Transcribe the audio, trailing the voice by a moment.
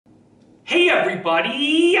Hey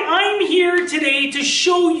everybody, I'm here today to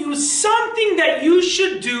show you something that you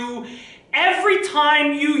should do every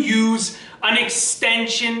time you use an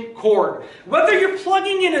extension cord. Whether you're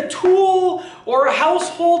plugging in a tool or a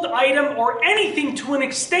household item or anything to an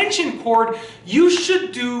extension cord, you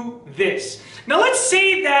should do this. Now let's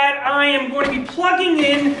say that I am going to be plugging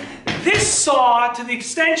in this saw to the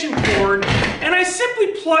extension cord, and I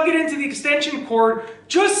simply plug it into the extension cord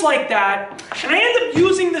just like that, and I end up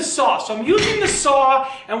using the saw. So I'm using the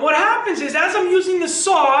saw, and what happens is as I'm using the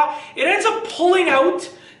saw, it ends up pulling out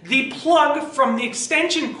the plug from the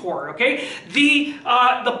extension cord, okay? The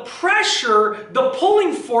pressure, the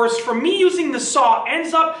pulling force from me using the saw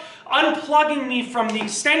ends up unplugging me from the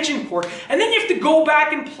extension cord, and then you have to go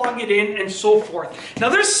back and plug it in and so forth. Now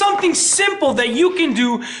there's something simple that you can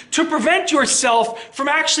do to prevent yourself from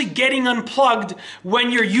actually getting unplugged when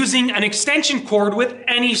you're using an extension cord with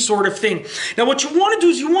any sort of thing. Now what you want to do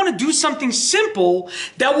is you want to do something simple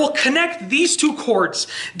that will connect these two cords,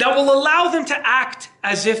 that will allow them to act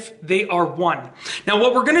as if they are one. Now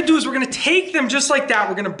what we're going to do is we're going to take them just like that.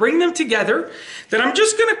 We're going to bring them together. Then I'm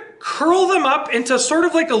just going to curl them up into sort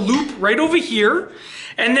of like a loop right over here.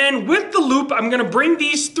 And then with the loop, I'm going to bring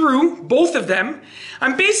these through, both of them.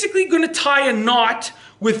 I'm basically going to tie a knot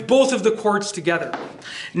with both of the cords together.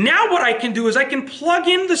 Now what I can do is I can plug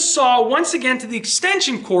in the saw once again to the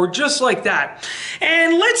extension cord just like that.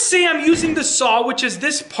 And let's say I'm using the saw, which is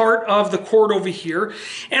this part of the cord over here,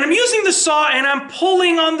 and I'm using the saw and I'm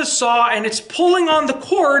pulling on the saw and it's pulling on the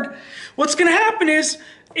cord. What's going to happen is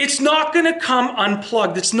it's not going to come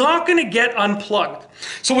unplugged. It's not going to get unplugged.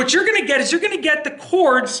 So what you're going to get is you're going to get the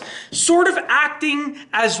cords sort of acting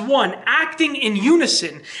as one, acting in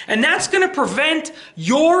unison. And that's going to prevent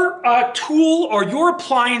your tool or your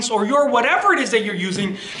appliance or your whatever it is that you're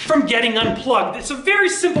using from getting unplugged. It's a very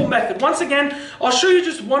simple method. Once again, I'll show you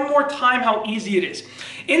just one more time how easy it is.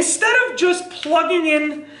 Instead of just plugging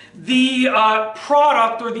in the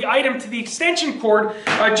product or the item to the extension cord,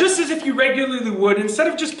 just as if you regularly would, instead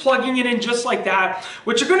of just plugging it in just like that,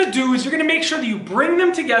 what you're going to do is you're going to make sure that you bring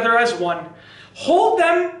them together as one, hold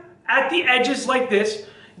them at the edges like this,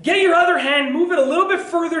 get your other hand, move it a little bit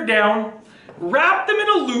further down, wrap them in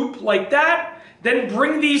a loop like that, then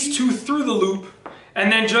bring these two through the loop,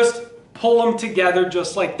 and then just pull them together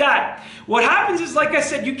just like that. What happens is, like I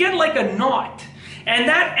said, you get like a knot. And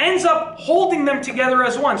that ends up holding them together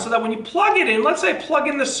as one, so that when you plug it in, let's say I plug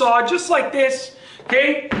in the saw just like this,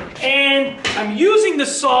 okay, and I'm using the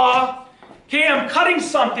saw, okay, I'm cutting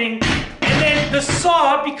something, and then the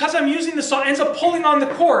saw, because I'm using the saw, ends up pulling on the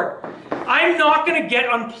cord. I'm not going to get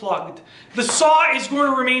unplugged. The saw is going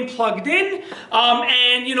to remain plugged in,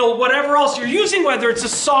 and you know, whatever else you're using, whether it's a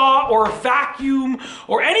saw or a vacuum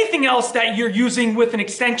or anything else that you're using with an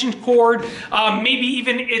extension cord, maybe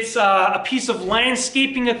even it's a piece of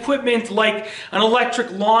landscaping equipment like an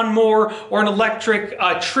electric lawnmower or an electric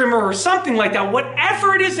trimmer or something like that.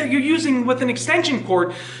 Whatever it is that you're using with an extension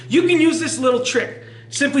cord, you can use this little trick.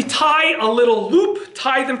 Simply tie a little loop,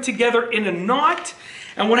 tie them together in a knot,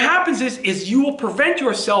 and what happens is you will prevent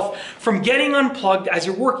yourself from getting unplugged as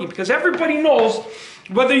you're working, because everybody knows,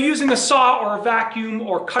 whether you're using a saw or a vacuum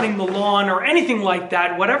or cutting the lawn or anything like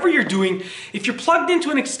that, whatever you're doing, if you're plugged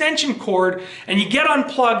into an extension cord and you get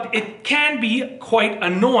unplugged, it can be quite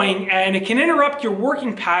annoying and it can interrupt your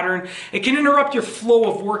working pattern. It can interrupt your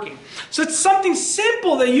flow of working. So it's something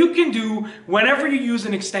simple that you can do whenever you use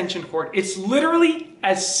an extension cord. It's literally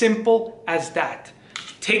as simple as that.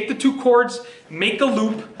 Take the two cords, make a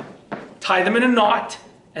loop, tie them in a knot,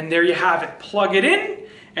 and there you have it. Plug it in,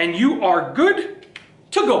 and you are good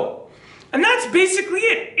to go. And that's basically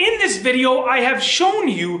it. In this video, I have shown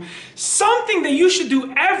you something that you should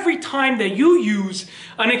do every time that you use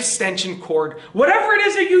an extension cord. Whatever it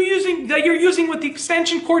is that you're using with the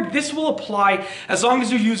extension cord, this will apply as long as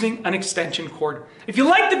you're using an extension cord. If you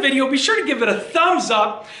liked the video, be sure to give it a thumbs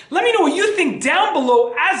up. Let me know what you think down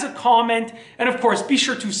below as a comment. And of course, be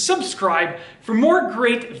sure to subscribe for more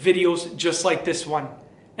great videos just like this one.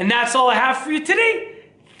 And that's all I have for you today.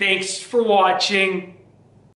 Thanks for watching.